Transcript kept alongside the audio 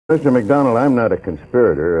Mr. McDonald, I'm not a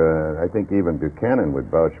conspirator. I think even Buchanan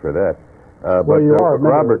would vouch for that. Well, you are a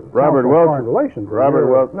member of the Robert Council on Welch. Foreign Relations. Robert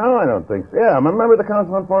Welch. No, I don't think so. Yeah, I'm a member of the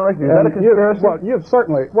Council on Foreign Relations. Is that a conspiracy? Well, you've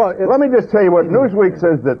certainly. Well, let me just tell you what Newsweek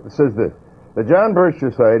says this. The John Birch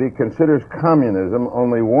Society considers communism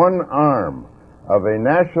only one arm of a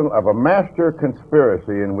master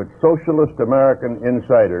conspiracy in which socialist American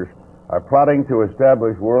insiders are plotting to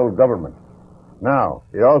establish world government. Now,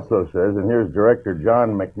 it also says, and here's Director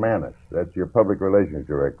John McManus, that's your public relations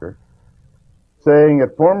director, saying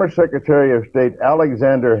that former Secretary of State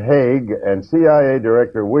Alexander Haig and CIA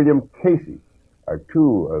Director William Casey are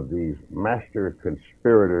two of these master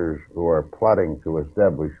conspirators who are plotting to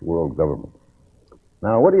establish world government.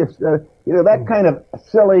 Now, what do you say? That kind of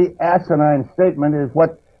silly, asinine statement is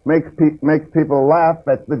what makes people laugh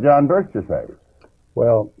at the John Birch Society.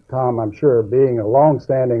 Well, Tom, I'm sure being a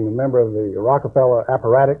long-standing member of the Rockefeller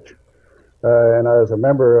apparatus, and as a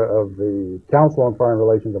member of the Council on Foreign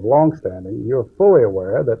Relations of longstanding, you're fully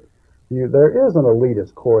aware that there is an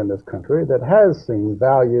elitist core in this country that has seen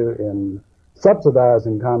value in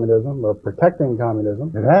subsidizing communism or protecting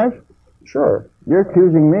communism. It has? Sure. You're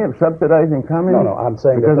accusing me of subsidizing communism? No, I'm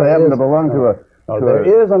saying because that I happen to belong to a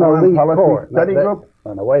there is an elite core. Study group?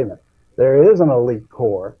 No, wait a minute. There is an elite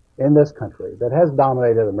core in this country that has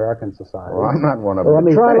dominated American society. Well, I'm not one of them.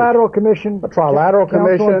 Well, Trilateral Commission. The Trilateral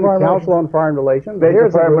Commission, Council on Foreign Relations. State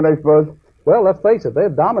Department, I suppose. Well, let's face it,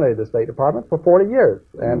 they've dominated the State Department for 40 years,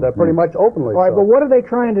 and pretty much openly. All right, but what are they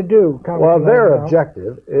trying to do, Congressman? Well, their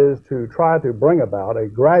objective is to try to bring about a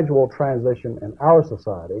gradual transition in our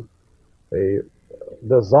society, a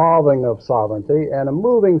dissolving of sovereignty, and a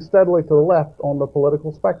moving steadily to the left on the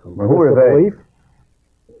political spectrum. Well, who are they?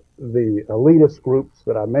 The elitist groups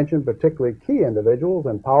that I mentioned, particularly key individuals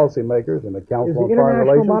and policymakers in the Council on Foreign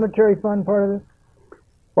Relations. Is the International Monetary Fund part of this?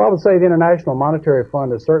 Well, I would say the International Monetary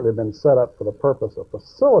Fund has certainly been set up for the purpose of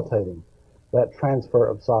facilitating that transfer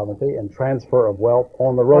of sovereignty and transfer of wealth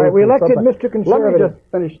on the road. All right, we elected Mr. Conservative. Let me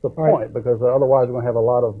just finish the point, because otherwise we're going to have a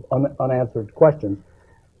lot of unanswered questions.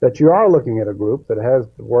 That you are looking at a group that has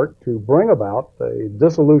worked to bring about a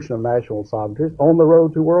dissolution of national sovereignties on the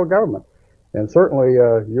road to world government. And certainly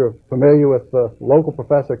you're familiar with local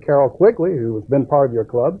professor Carroll Quigley, who has been part of your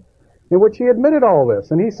club, in which he admitted all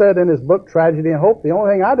this. And he said in his book, Tragedy and Hope, the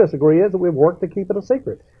only thing I disagree is that we've worked to keep it a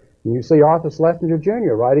secret. And you see Arthur Schlesinger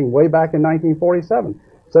Jr. writing way back in 1947,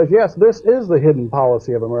 says, yes, this is the hidden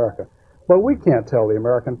policy of America. But we can't tell the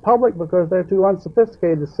American public because they're too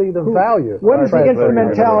unsophisticated to see the value. What is the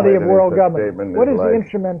instrumentality of world government? What is the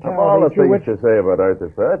instrumentality? Of all the things to say about Arthur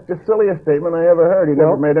Schlesinger, that's the silliest statement I ever heard. He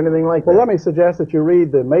never made anything like that. Well, let me suggest that you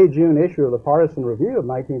read the May-June issue of the Partisan Review of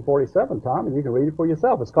 1947, Tom, and you can read it for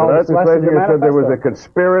yourself. It's called Arthur Schlesinger said there was a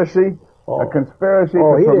conspiracy. A conspiracy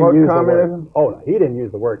to promote communism? No, he didn't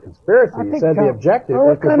use the word conspiracy. He said the objective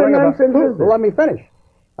was to bring about... Well, let me finish.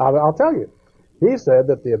 I'll tell you. He said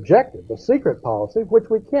that the objective, the secret policy, which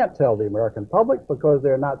we can't tell the American public because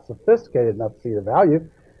they're not sophisticated enough to see the value,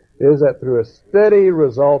 is that through a steady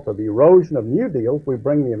result of erosion of New Deals, we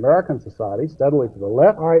bring the American society steadily to the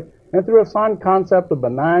left, and through a sound concept of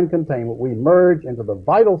benign containment, we merge into the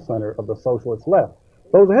vital center of the socialist left.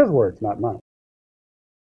 Those are his words, not mine.